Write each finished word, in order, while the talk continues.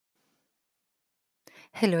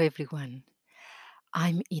Hello, everyone.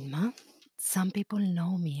 I'm Inma. Some people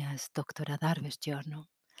know me as Dr. Adarves Giorno.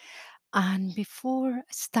 And before I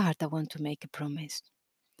start, I want to make a promise.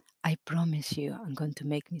 I promise you I'm going to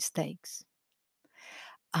make mistakes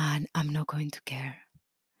and I'm not going to care.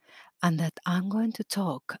 And that I'm going to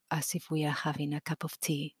talk as if we are having a cup of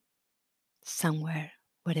tea somewhere,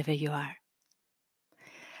 wherever you are.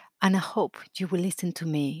 And I hope you will listen to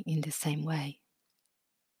me in the same way.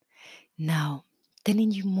 Now,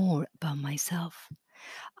 telling you more about myself,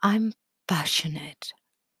 I'm passionate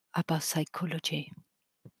about psychology,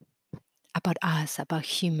 about us, about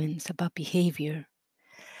humans, about behavior.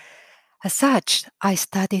 As such, I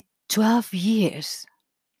studied 12 years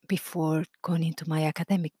before going into my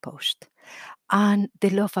academic post, and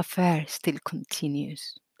the love affair still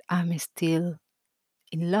continues. I'm still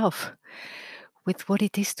in love with what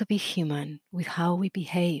it is to be human, with how we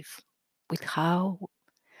behave, with how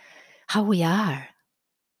we are.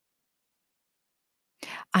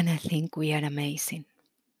 And I think we are amazing.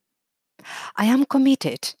 I am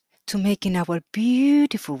committed to making our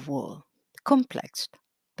beautiful world, complex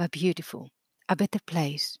but beautiful, a better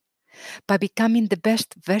place by becoming the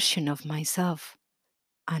best version of myself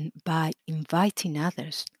and by inviting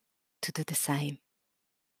others to do the same.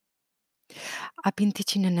 I've been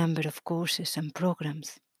teaching a number of courses and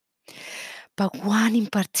programs, but one in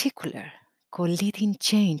particular called Leading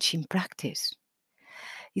Change in Practice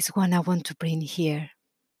is one I want to bring here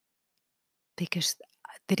because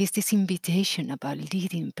there is this invitation about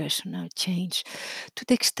leading personal change to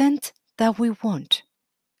the extent that we want.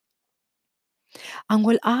 And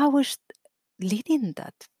while I was leading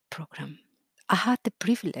that program, I had the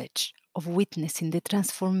privilege of witnessing the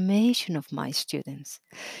transformation of my students.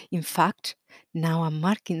 In fact, now I'm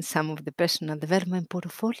marking some of the personal development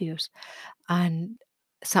portfolios, and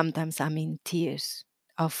sometimes I'm in tears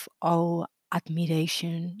of awe,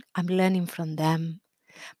 admiration. I'm learning from them.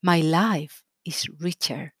 My life is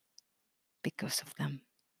richer because of them.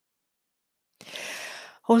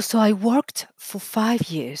 Also, I worked for 5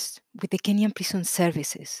 years with the Kenyan Prison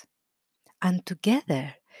Services, and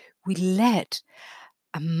together we led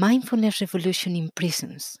a mindfulness revolution in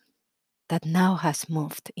prisons that now has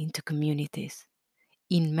moved into communities.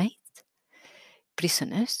 Inmates,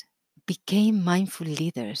 prisoners became mindful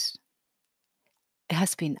leaders. It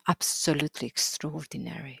has been absolutely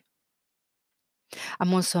extraordinary.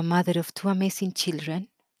 I'm also a mother of two amazing children,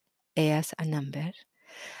 Eas and Amber,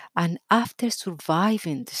 and after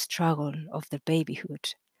surviving the struggle of their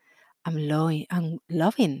babyhood, I'm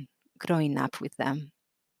loving growing up with them.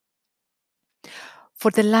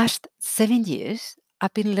 For the last 7 years,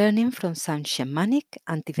 I've been learning from some shamanic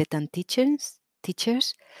and Tibetan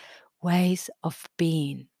teachers ways of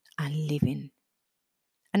being and living.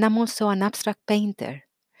 And I'm also an abstract painter,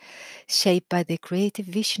 shaped by the Creative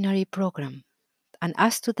Visionary Program. And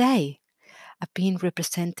as today, I've been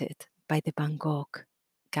represented by the Van Gogh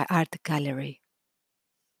Art Gallery.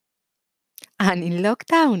 And in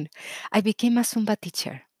lockdown, I became a Zumba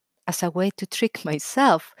teacher as a way to trick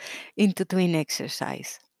myself into doing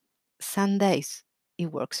exercise. Some days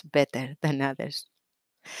it works better than others.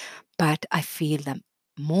 But I feel that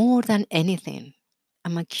more than anything,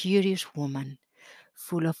 I'm a curious woman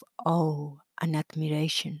full of awe and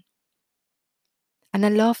admiration. And I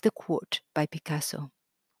love the quote by Picasso.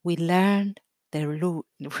 We learn the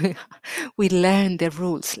we learn the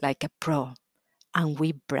rules like a pro and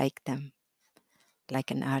we break them like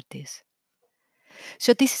an artist.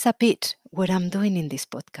 So this is a bit what I'm doing in this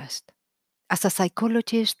podcast. As a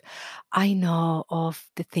psychologist, I know of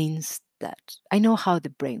the things that I know how the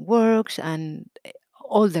brain works and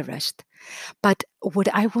all the rest. But what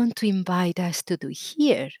I want to invite us to do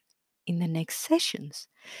here in the next sessions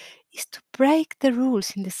is to break the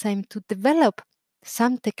rules in the same, to develop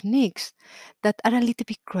some techniques that are a little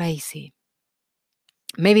bit crazy.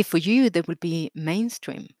 Maybe for you, they will be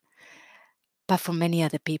mainstream, but for many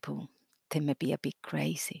other people, they may be a bit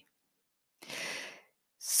crazy.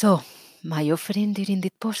 So, my offering during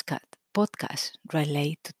this podcast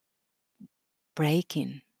relate to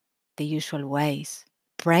breaking the usual ways,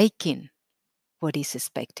 breaking what is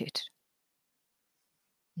expected.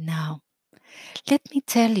 Now, let me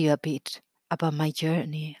tell you a bit about my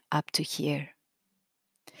journey up to here.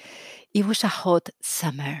 It was a hot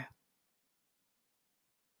summer.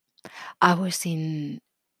 I was in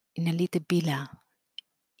a little villa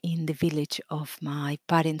in the village of my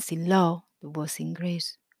parents-in-law, that was in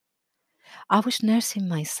Greece. I was nursing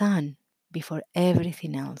my son before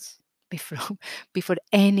everything else, before, before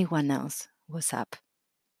anyone else was up.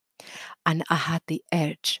 And I had the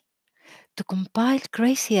urge to compile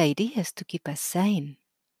crazy ideas to keep us sane.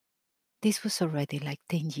 This was already like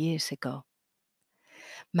 10 years ago.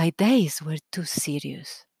 My days were too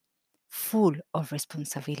serious, full of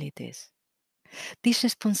responsibilities. These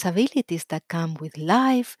responsibilities that come with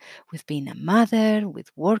life, with being a mother, with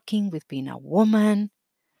working, with being a woman.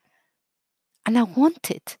 And I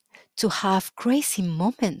wanted to have crazy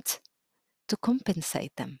moments to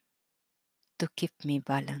compensate them, to keep me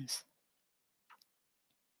balanced.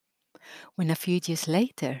 When a few years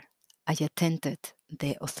later I attended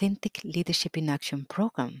the Authentic Leadership in Action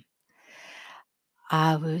program,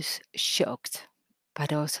 I was shocked,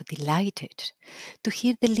 but also delighted to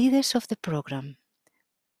hear the leaders of the program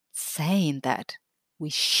saying that we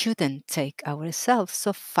shouldn't take ourselves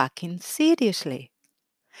so fucking seriously.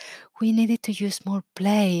 We needed to use more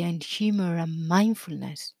play and humor and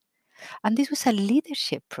mindfulness. And this was a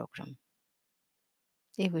leadership program.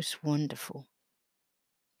 It was wonderful.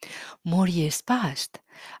 More years passed,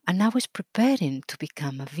 and I was preparing to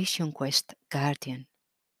become a Vision Quest guardian.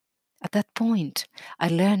 At that point, I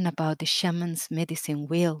learned about the shaman's medicine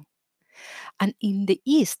wheel. And in the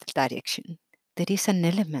east direction, there is an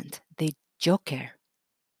element, the joker.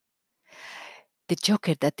 The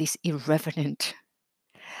joker that is irreverent.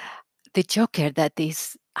 The joker that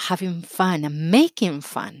is having fun and making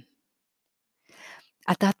fun.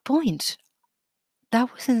 At that point,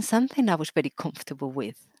 that wasn't something I was very comfortable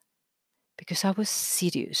with because I was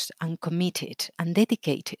serious and committed and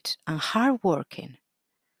dedicated and hardworking.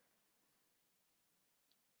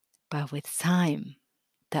 But with time,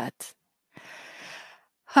 that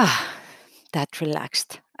that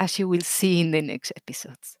relaxed, as you will see in the next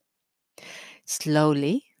episodes.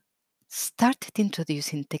 Slowly started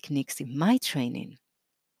introducing techniques in my training,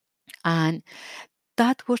 and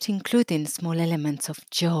that was including small elements of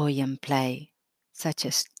joy and play, such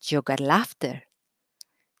as yoga laughter.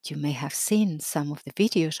 You may have seen some of the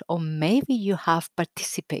videos, or maybe you have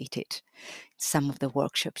participated in some of the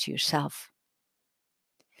workshops yourself.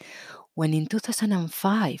 When in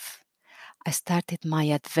 2005, I started my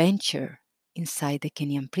adventure inside the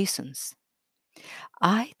Kenyan prisons,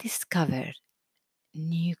 I discovered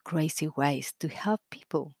new crazy ways to help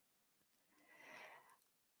people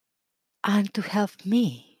and to help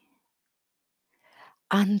me.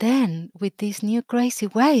 And then, with these new crazy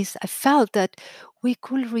ways, I felt that we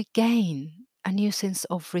could regain a new sense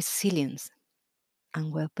of resilience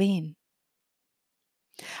and well being.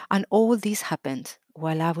 And all this happened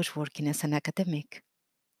while I was working as an academic.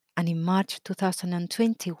 And in March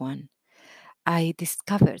 2021, I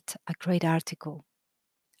discovered a great article,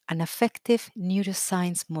 an effective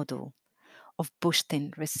neuroscience model of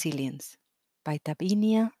boosting resilience by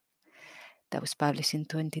Davinia, that was published in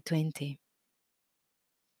 2020.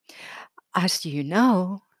 As you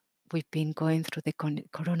know, we've been going through the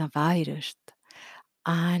coronavirus,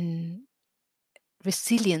 and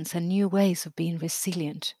resilience and new ways of being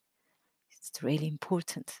resilient is really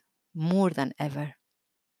important, more than ever.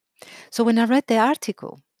 So when I read the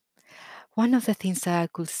article, one of the things that I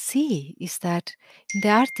could see is that in the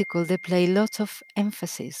article they play lots of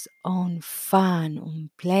emphasis on fun, on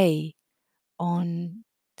play, on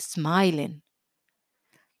smiling.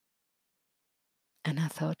 And I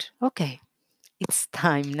thought, okay, it's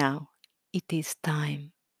time now. It is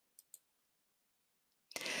time.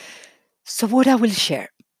 So what I will share?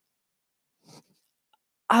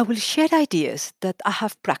 I will share ideas that I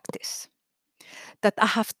have practiced, that I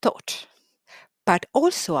have taught, but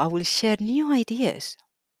also I will share new ideas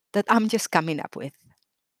that I'm just coming up with.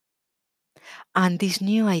 And these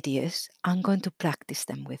new ideas, I'm going to practice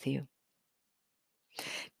them with you.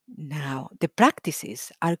 Now, the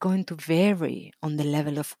practices are going to vary on the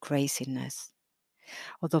level of craziness.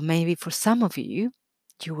 Although maybe for some of you,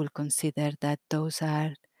 you will consider that those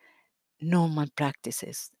are normal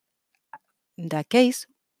practices. In that case,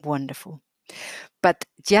 wonderful. But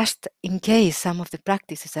just in case some of the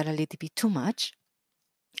practices are a little bit too much,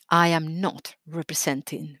 I am not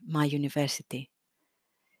representing my university.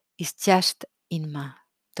 It's just Inma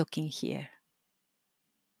talking here.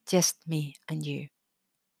 Just me and you.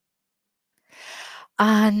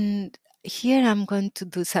 And here I'm going to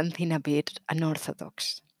do something a bit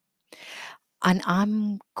unorthodox. And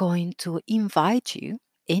I'm going to invite you,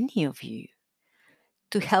 any of you,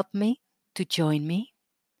 to help me, to join me,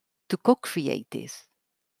 to co-create this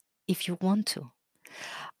if you want to.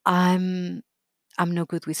 I'm no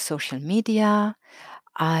good with social media.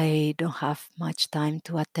 I don't have much time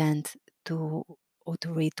to attend to or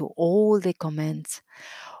to read to all the comments,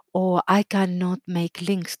 or I cannot make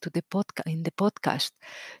links to the podcast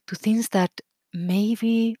to things that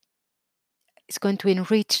maybe it's going to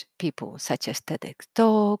enrich people, such as TEDx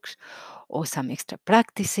talks or some extra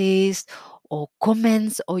practices, or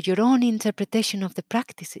comments, or your own interpretation of the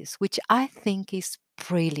practices, which I think is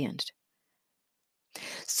brilliant.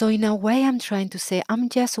 So, in a way, I'm trying to say I'm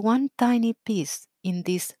just one tiny piece in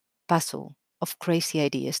this puzzle of crazy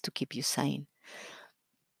ideas to keep you sane.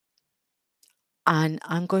 And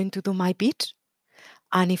I'm going to do my bit.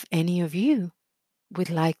 And if any of you would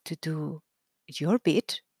like to do your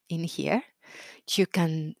bit in here, you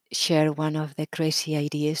can share one of the crazy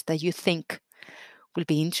ideas that you think will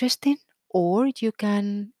be interesting, or you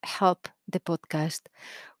can help the podcast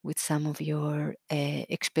with some of your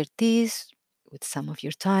expertise, with some of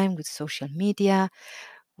your time, with social media,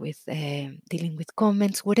 with dealing with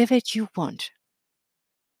comments, whatever you want.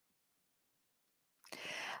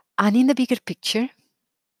 And in the bigger picture,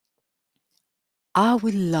 I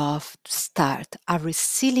would love to start a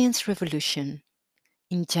resilience revolution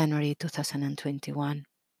in January 2021.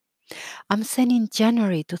 I'm saying in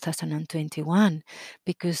January 2021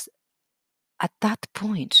 because at that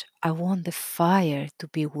point, I want the fire to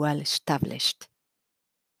be well established.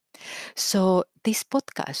 So, this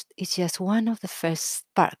podcast is just one of the first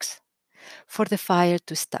sparks for the fire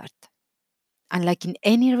to start. And like in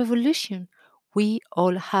any revolution, we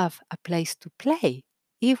all have a place to play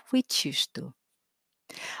if we choose to.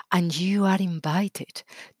 And you are invited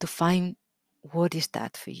to find what is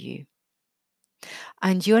that for you.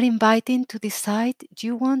 And you're invited to decide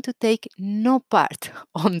you want to take no part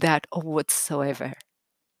on that or whatsoever.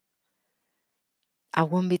 I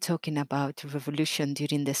won't be talking about revolution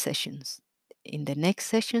during the sessions. In the next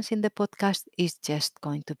sessions in the podcast, it's just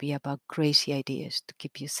going to be about crazy ideas to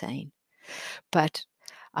keep you sane. But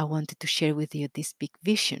I wanted to share with you this big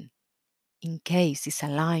vision in case it's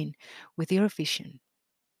aligned with your vision.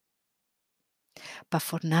 But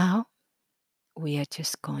for now, we are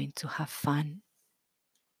just going to have fun,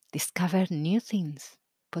 discover new things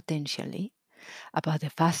potentially about the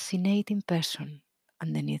fascinating person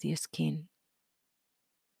underneath your skin.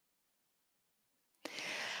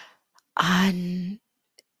 And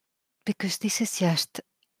because this is just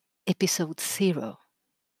episode 0,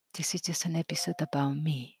 this is just an episode about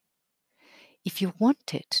me. If you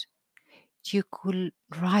wanted, you could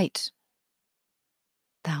write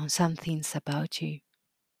down some things about you.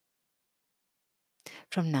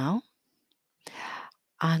 From now,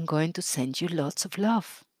 I'm going to send you lots of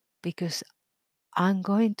love because I'm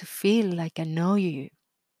going to feel like I know you,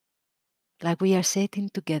 like we are sitting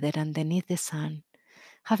together underneath the sun,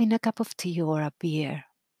 having a cup of tea or a beer,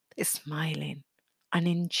 smiling and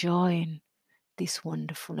enjoying this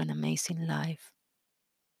wonderful and amazing life.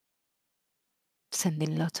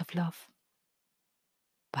 Sending lots of love.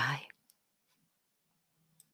 Bye.